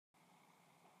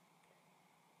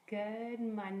Good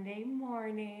Monday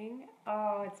morning.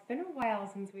 Oh, it's been a while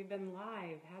since we've been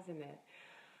live, hasn't it?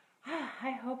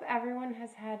 I hope everyone has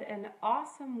had an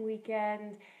awesome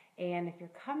weekend. And if you're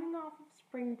coming off of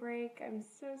spring break, I'm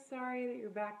so sorry that you're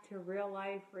back to real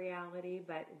life reality,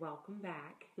 but welcome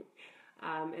back.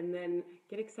 And then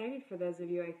get excited for those of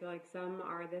you. I feel like some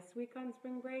are this week on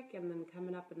spring break and then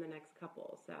coming up in the next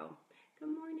couple. So,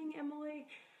 good morning, Emily.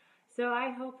 So I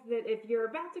hope that if you're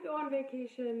about to go on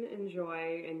vacation,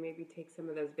 enjoy and maybe take some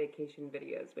of those vacation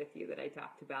videos with you that I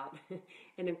talked about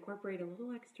and incorporate a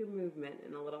little extra movement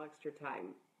and a little extra time.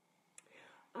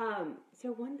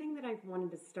 So one thing that I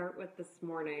wanted to start with this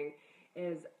morning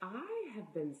is I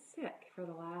have been sick for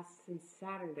the last, since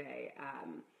Saturday.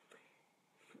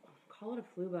 Call it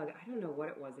a flu bug. I don't know what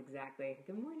it was exactly.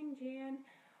 Good morning, Jan.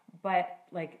 But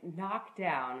like knocked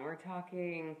down. We're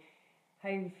talking,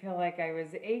 I feel like I was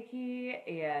achy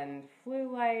and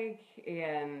flu-like,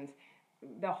 and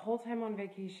the whole time on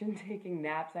vacation taking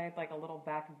naps. I had like a little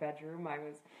back bedroom. I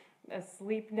was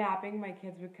asleep napping. My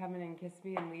kids would come in and kiss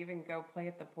me and leave and go play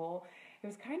at the pool. It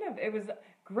was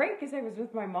great because I was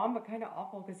with my mom, but kind of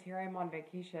awful because here I am on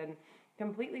vacation,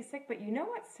 completely sick. But you know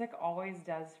what sick always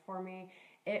does for me?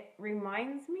 It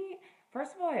reminds me,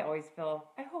 first of all,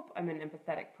 I hope I'm an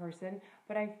empathetic person,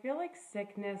 but I feel like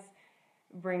sickness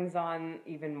brings on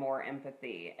even more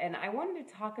empathy. And I wanted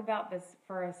to talk about this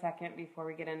for a second before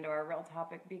we get into our real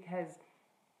topic, because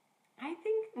I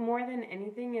think more than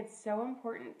anything, it's so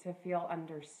important to feel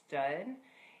understood.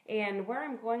 And where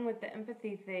I'm going with the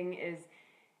empathy thing is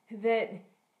that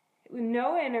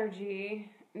no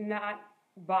energy, not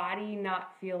body,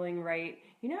 not feeling right.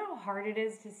 You know how hard it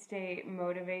is to stay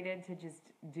motivated to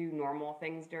just do normal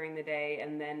things during the day,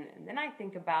 and then I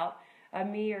think about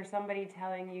me or somebody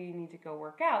telling you need to go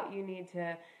work out, you need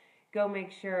to go make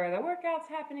sure the workout's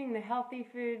happening, the healthy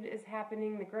food is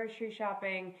happening, the grocery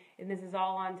shopping, and this is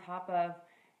all on top of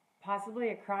possibly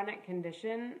a chronic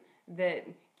condition that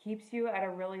keeps you at a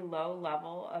really low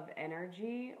level of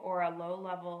energy or a low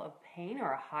level of pain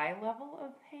or a high level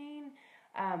of pain.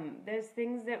 There's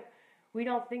things that we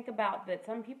don't think about that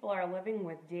some people are living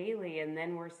with daily, and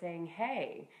then we're saying,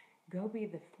 hey, go be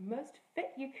the most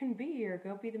fit you can be, or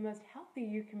go be the most healthy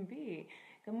you can be.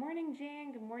 Good morning,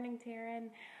 Jan. Good morning, Taryn.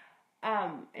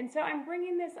 And so I'm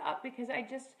bringing this up because I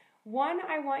want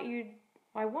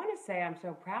to say I'm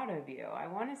so proud of you. I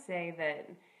want to say that,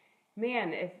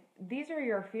 man, if these are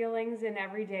your feelings and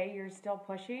every day you're still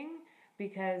pushing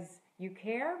because you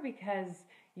care, because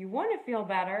you want to feel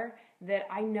better, that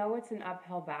I know it's an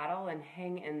uphill battle, and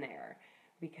hang in there,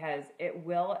 because it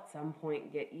will at some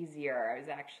point get easier. I was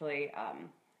actually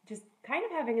just kind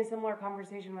of having a similar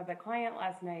conversation with a client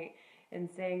last night and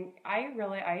saying, I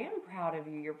am proud of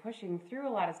you. You're pushing through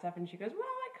a lot of stuff. And she goes, well,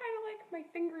 I kind of like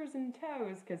my fingers and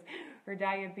toes, because her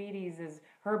diabetes is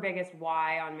her biggest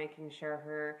why on making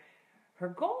sure her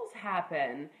goals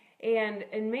happen. And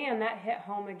man, that hit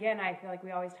home again. I feel like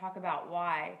we always talk about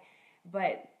why,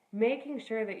 but making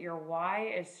sure that your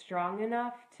why is strong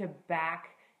enough to back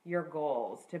your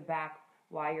goals, to back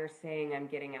why you're saying I'm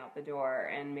getting out the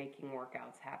door and making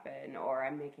workouts happen, or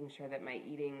I'm making sure that my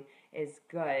eating is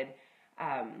good.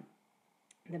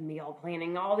 The meal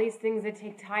planning, all these things that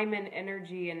take time and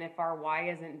energy, and if our why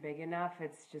isn't big enough,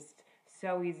 it's just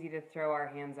so easy to throw our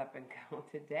hands up and go,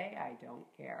 today I don't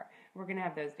care. We're going to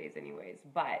have those days anyways.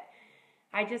 But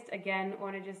I just, again,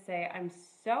 want to just say I'm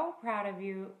so proud of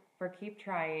you for keep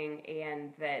trying,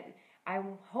 and that I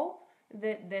hope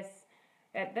that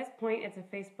at this point, it's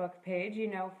a Facebook page,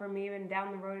 for me, and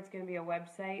down the road, it's going to be a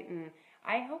website, and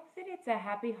I hope that it's a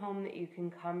happy home that you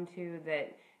can come to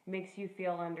that makes you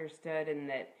feel understood and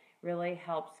that really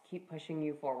helps keep pushing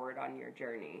you forward on your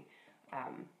journey.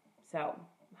 So,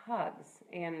 hugs,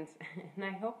 and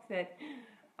I hope that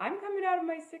I'm coming out of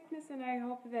my sickness, and I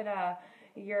hope that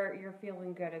you're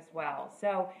feeling good as well.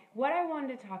 So, what I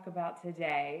wanted to talk about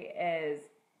today is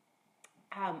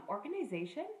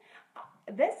organization.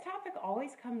 This topic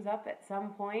always comes up at some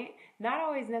point, not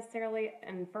always necessarily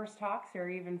in first talks or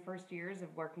even first years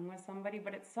of working with somebody,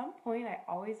 but at some point I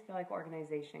always feel like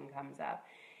organization comes up.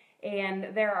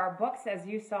 And there are books, as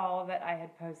you saw, that I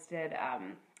had posted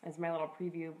as my little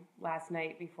preview last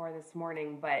night before this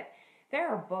morning, but there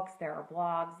are books, there are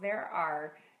blogs, there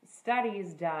are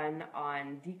studies done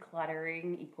on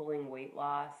decluttering equaling weight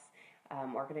loss,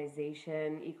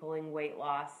 organization equaling weight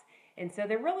loss. And so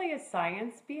there really is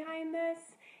science behind this,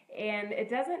 and it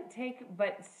doesn't take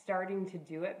but starting to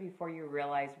do it before you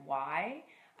realize why.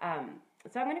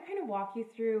 So I'm going to kind of walk you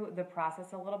through the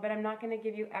process a little bit. I'm not going to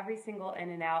give you every single in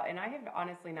and out, and I have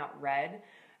honestly not read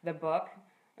the book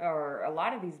or a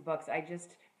lot of these books. I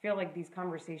just feel like these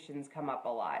conversations come up a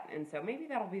lot. And so maybe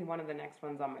that'll be one of the next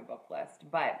ones on my book list.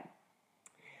 But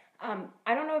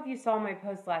I don't know if you saw my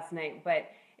post last night, but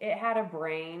it had a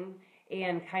brain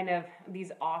and kind of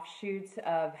these offshoots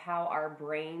of how our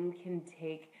brain can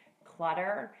take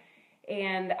clutter.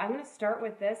 And I'm going to start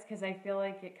with this because I feel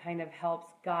like it kind of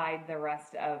helps guide the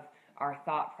rest of our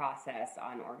thought process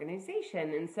on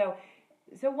organization. And so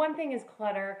one thing is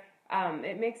clutter.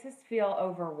 It makes us feel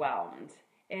overwhelmed.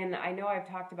 And I know I've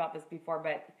talked about this before,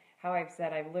 but how I've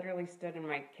said I've literally stood in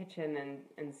my kitchen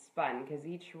and spun because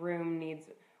each room needs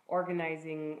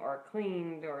organizing or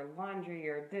cleaned or laundry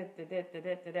or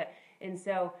da. And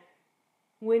so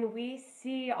when we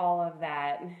see all of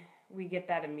that, we get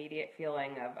that immediate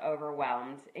feeling of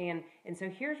overwhelmed. And so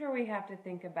here's where we have to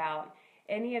think about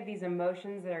any of these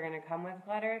emotions that are going to come with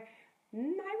clutter. I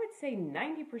would say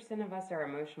 90% of us are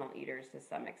emotional eaters to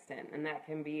some extent, and that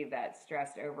can be that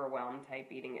stressed, overwhelmed type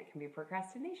eating. It can be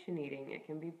procrastination eating. It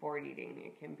can be bored eating.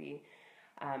 It can be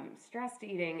stressed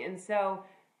eating. And so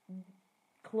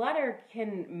clutter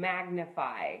can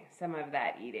magnify some of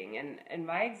that eating. And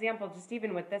my example, just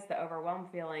even with this, the overwhelmed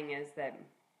feeling is that,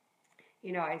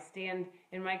 you know, I stand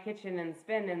in my kitchen and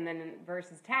spin, and then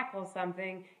versus tackle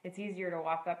something, it's easier to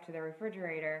walk up to the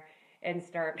refrigerator and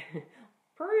start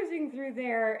perusing through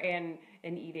there and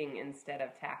eating instead of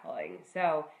tackling.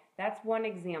 So that's one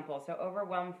example. So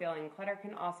overwhelmed feeling. Clutter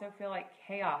can also feel like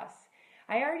chaos.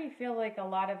 I already feel like a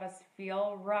lot of us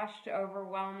feel rushed,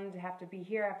 overwhelmed, have to be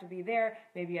here, have to be there.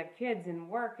 Maybe you have kids and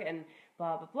work and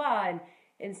blah, blah, blah.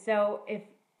 And so if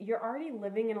you're already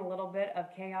living in a little bit of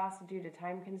chaos due to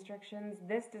time constrictions,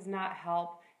 this does not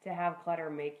help to have clutter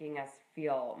making us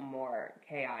feel more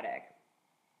chaotic.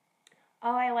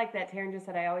 Oh, I like that. Taryn just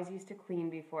said, I always used to clean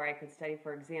before I could study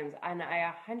for exams. And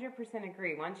I 100%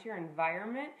 agree. Once your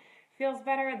environment feels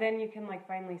better, then you can like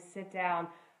finally sit down,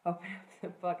 open up the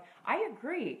book. I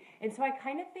agree. And so I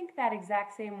kind of think that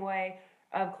exact same way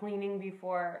of cleaning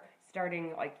before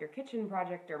starting like your kitchen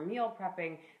project or meal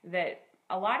prepping, that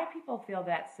a lot of people feel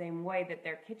that same way, that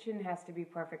their kitchen has to be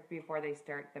perfect before they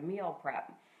start the meal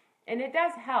prep. And it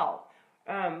does help.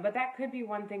 But that could be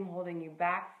one thing holding you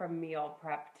back from meal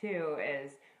prep too,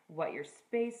 is what your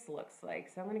space looks like.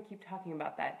 So I'm going to keep talking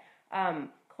about that.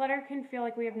 Clutter can feel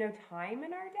like we have no time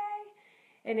in our day.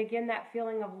 And again, that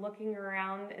feeling of looking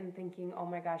around and thinking, oh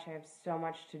my gosh, I have so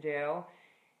much to do.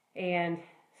 And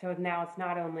so now it's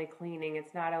not only cleaning,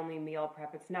 it's not only meal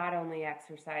prep, it's not only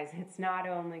exercise, it's not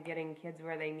only getting kids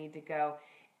where they need to go.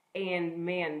 And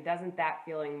man, doesn't that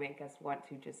feeling make us want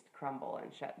to just crumble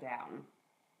and shut down?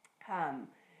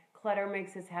 Clutter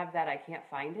makes us have that I can't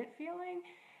find it feeling.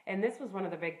 And this was one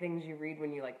of the big things you read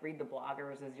when you like read the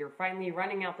bloggers, is you're finally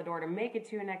running out the door to make it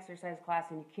to an exercise class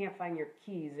and you can't find your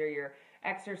keys, or your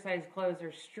exercise clothes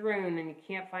are strewn and you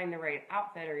can't find the right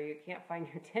outfit, or you can't find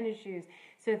your tennis shoes.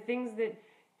 So things that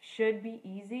should be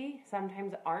easy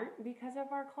sometimes aren't because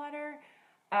of our clutter.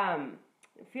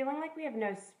 Feeling like we have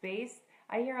no space.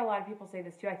 I hear a lot of people say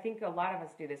this too. I think a lot of us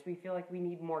do this. We feel like we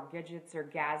need more gadgets or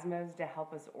gazmos to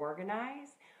help us organize,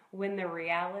 when the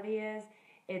reality is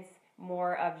it's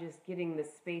more of just getting the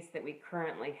space that we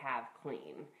currently have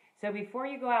clean. So before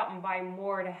you go out and buy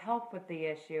more to help with the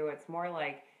issue, it's more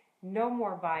like no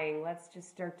more buying. Let's just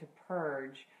start to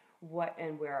purge what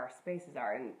and where our spaces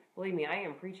are. And believe me, I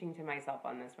am preaching to myself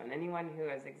on this one. Anyone who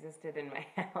has existed in my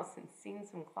house and seen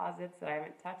some closets that I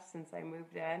haven't touched since I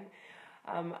moved in,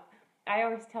 I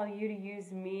always tell you to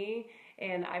use me,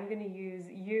 and I'm going to use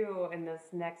you in this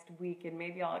next week, and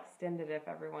maybe I'll extend it if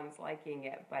everyone's liking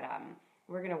it. But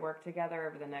we're going to work together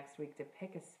over the next week to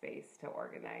pick a space to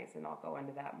organize, and I'll go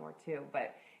into that more too.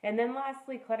 And then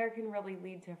lastly, clutter can really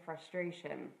lead to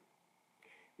frustration,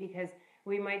 because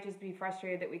we might just be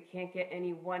frustrated that we can't get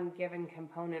any one given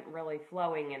component really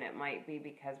flowing, and it might be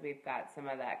because we've got some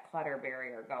of that clutter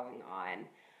barrier going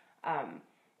on.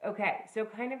 Okay, so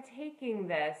kind of taking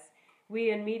this,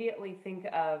 we immediately think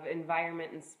of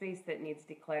environment and space that needs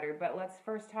decluttered, but let's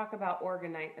first talk about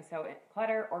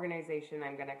clutter, organization.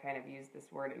 I'm going to kind of use this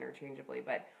word interchangeably,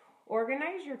 but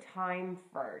organize your time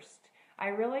first. I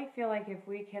really feel like if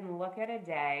we can look at a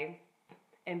day,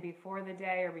 and before the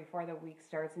day or before the week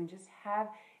starts, and just have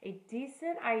a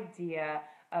decent idea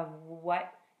of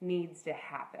what needs to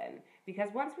happen. Because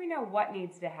once we know what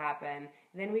needs to happen,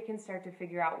 then we can start to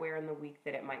figure out where in the week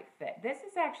that it might fit. This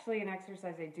is actually an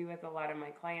exercise I do with a lot of my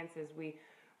clients, is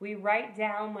we write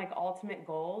down like ultimate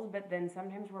goals, but then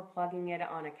sometimes we're plugging it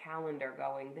on a calendar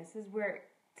going, this is where it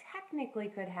technically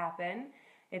could happen.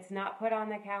 It's not put on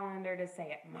the calendar to say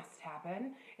it must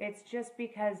happen. It's just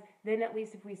because then at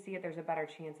least if we see it, there's a better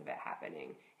chance of it happening.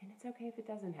 And it's okay if it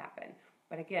doesn't happen.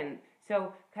 But again,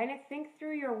 so kind of think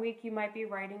through your week. You might be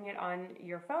writing it on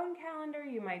your phone calendar,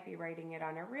 you might be writing it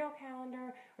on a real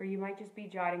calendar, or you might just be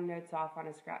jotting notes off on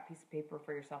a scrap piece of paper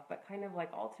for yourself. But kind of like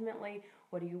ultimately,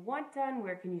 what do you want done?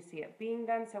 Where can you see it being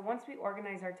done? So once we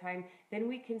organize our time, then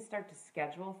we can start to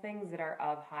schedule things that are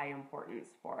of high importance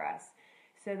for us.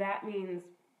 So that means,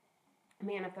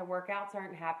 man, if the workouts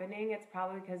aren't happening, it's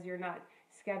probably because you're not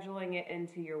scheduling it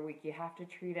into your week. You have to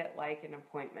treat it like an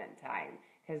appointment time,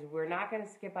 because we're not going to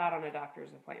skip out on a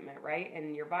doctor's appointment, right?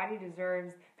 And your body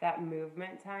deserves that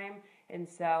movement time. And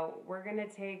so we're going to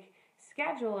take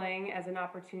scheduling as an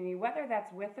opportunity, whether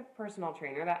that's with a personal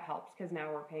trainer, that helps because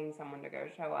now we're paying someone to go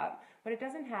show up, but it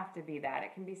doesn't have to be that.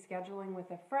 It can be scheduling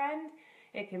with a friend.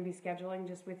 It can be scheduling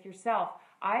just with yourself.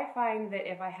 I find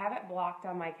that if I have it blocked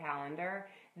on my calendar,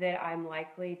 that I'm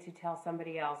likely to tell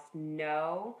somebody else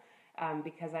no,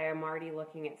 because I am already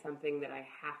looking at something that I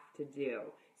have to do.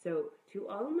 So to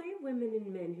all my women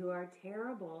and men who are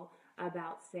terrible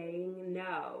about saying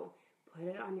no, put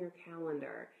it on your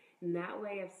calendar. And that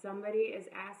way, if somebody is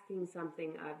asking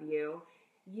something of you,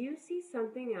 you see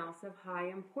something else of high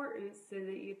importance so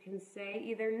that you can say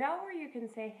either no, or you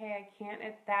can say, hey, I can't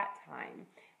at that time,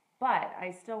 but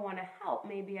I still want to help.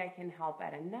 Maybe I can help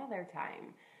at another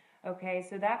time. Okay,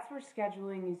 so that's where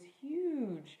scheduling is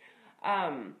huge.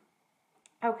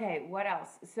 Okay, what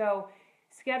else? So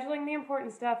scheduling the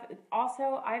important stuff.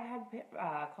 Also, I've had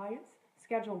clients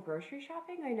schedule grocery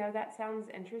shopping. I know that sounds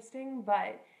interesting,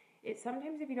 but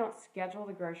sometimes if you don't schedule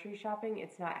the grocery shopping,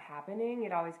 it's not happening.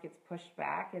 It always gets pushed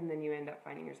back, and then you end up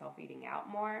finding yourself eating out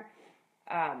more.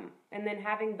 And then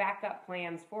having backup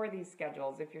plans for these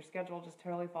schedules. If your schedule just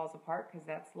totally falls apart, because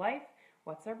that's life,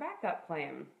 what's our backup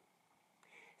plan?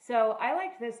 So I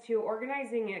liked this too,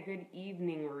 organizing a good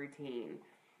evening routine.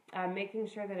 Making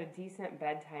sure that a decent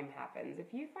bedtime happens.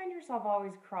 If you find yourself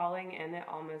always crawling in at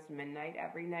almost midnight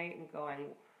every night and going,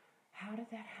 how did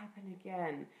that happen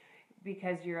again?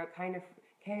 Because you're kind of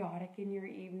chaotic in your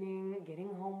evening,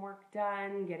 getting homework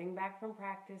done, getting back from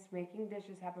practice, making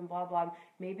dishes happen, blah, blah.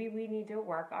 Maybe we need to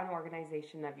work on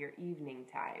organization of your evening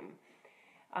time.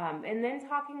 And then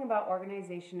talking about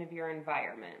organization of your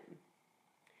environment.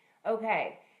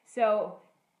 Okay, so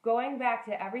going back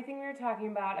to everything we were talking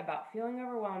about feeling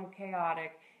overwhelmed,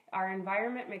 chaotic, our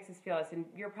environment makes us feel this. And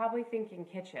you're probably thinking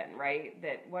kitchen, right?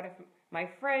 That what if my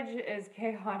fridge is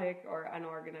chaotic or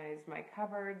unorganized, my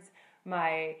cupboards,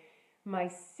 my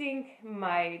sink,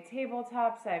 my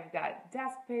tabletops, I've got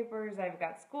desk papers, I've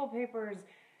got school papers.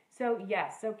 So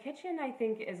yes, so kitchen I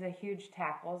think is a huge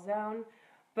tackle zone,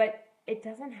 but it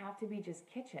doesn't have to be just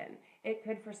kitchen. It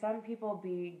could, for some people,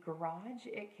 be garage.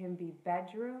 It can be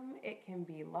bedroom. It can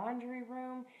be laundry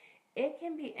room. It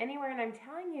can be anywhere. And I'm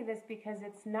telling you this because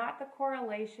it's not the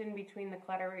correlation between the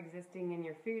clutter existing in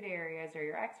your food areas or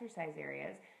your exercise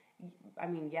areas. I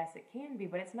mean, yes, it can be,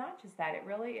 but it's not just that. It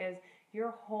really is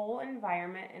your whole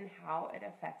environment and how it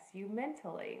affects you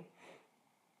mentally.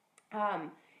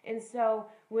 And so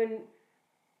when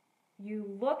you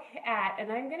look at,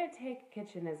 and I'm going to take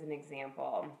kitchen as an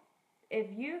example. If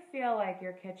you feel like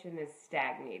your kitchen is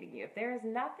stagnating you, if there is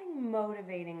nothing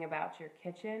motivating about your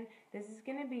kitchen, this is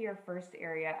going to be your first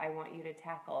area I want you to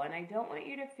tackle. And I don't want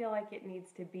you to feel like it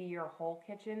needs to be your whole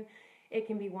kitchen. It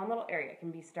can be one little area. It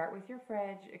can be start with your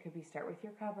fridge. It could be start with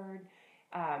your cupboard.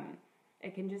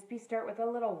 It can just be start with a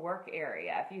little work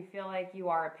area. If you feel like you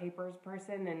are a papers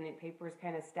person and the papers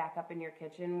kind of stack up in your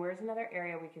kitchen, where's another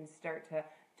area we can start to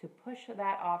push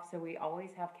that off so we always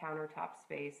have countertop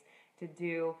space to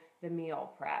do the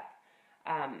meal prep.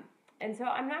 And so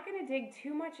I'm not going to dig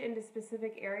too much into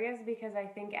specific areas because I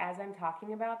think as I'm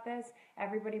talking about this,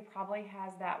 everybody probably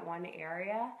has that one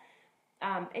area.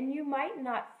 And you might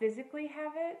not physically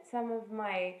have it. Some of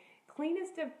my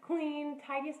cleanest of clean,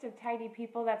 tidiest of tidy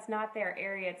people, that's not their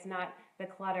area. It's not the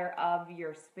clutter of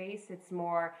your space. It's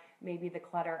more maybe the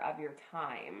clutter of your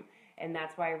time. And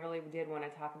that's why I really did want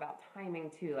to talk about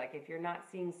timing too. Like if you're not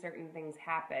seeing certain things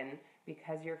happen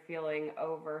because you're feeling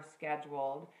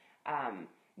over-scheduled,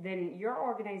 then your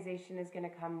organization is going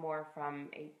to come more from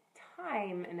a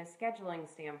time and a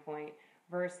scheduling standpoint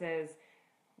versus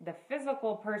the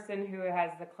physical person who has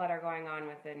the clutter going on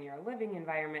within your living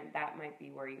environment. That might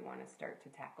be where you want to start to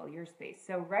tackle your space.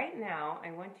 So right now,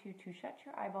 I want you to shut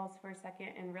your eyeballs for a second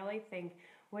and really think,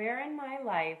 where in my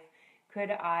life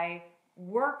could I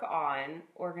work on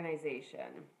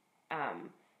organization?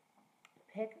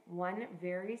 Pick one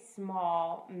very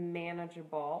small,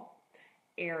 manageable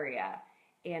area.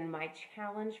 And my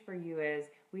challenge for you is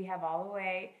we have all the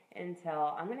way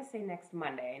until, I'm going to say next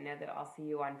Monday. I know that I'll see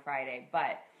you on Friday,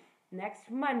 but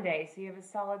next Monday. So you have a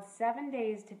solid 7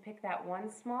 days to pick that one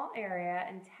small area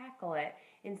and tackle it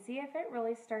and see if it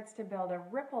really starts to build a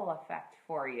ripple effect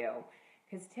for you.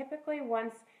 Because typically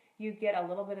once you get a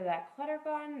little bit of that clutter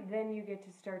gone, then you get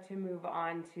to start to move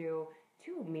on to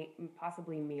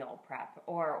possibly meal prep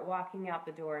or walking out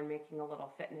the door and making a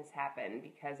little fitness happen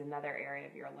because another area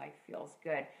of your life feels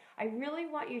good. I really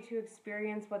want you to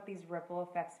experience what these ripple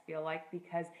effects feel like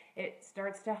because it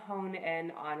starts to hone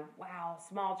in on, wow,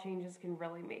 small changes can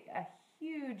really make a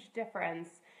huge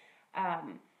difference.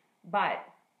 But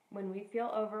when we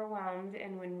feel overwhelmed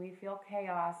and when we feel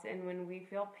chaos and when we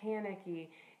feel panicky,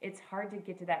 it's hard to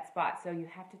get to that spot. So you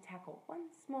have to tackle one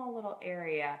small little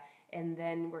area, and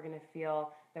then we're going to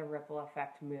feel the ripple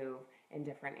effect move in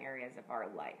different areas of our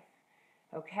life.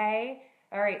 Okay?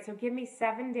 All right, so give me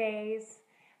 7 days.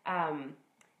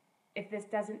 If this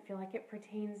doesn't feel like it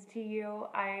pertains to you,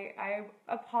 I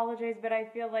apologize, but I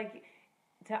feel like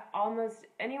to almost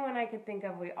anyone I could think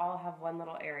of, we all have one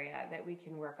little area that we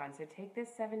can work on. So take this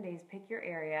 7 days, pick your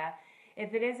area.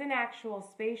 If it is an actual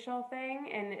spatial thing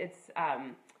and it's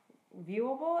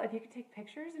viewable, if you could take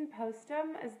pictures and post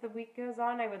them as the week goes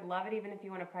on, I would love it. Even if you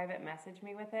want to private message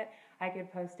me with it, I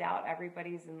could post out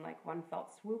everybody's in like one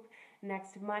felt swoop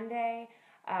next Monday.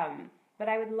 But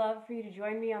I would love for you to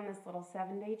join me on this little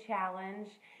 7-day challenge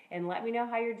and let me know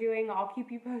how you're doing. I'll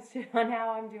keep you posted on how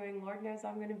I'm doing. Lord knows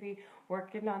I'm going to be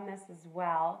working on this as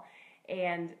well.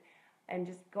 And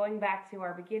just going back to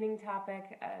our beginning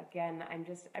topic, again,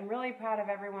 I'm really proud of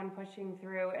everyone pushing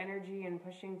through energy and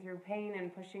pushing through pain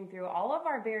and pushing through all of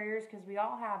our barriers because we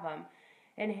all have them.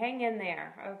 And hang in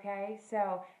there, okay?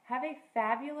 So have a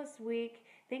fabulous week.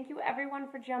 Thank you, everyone,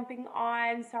 for jumping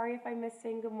on. Sorry if I missed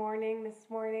saying good morning this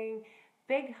morning.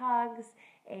 Big hugs,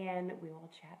 and we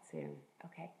will chat soon.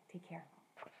 Okay, take care.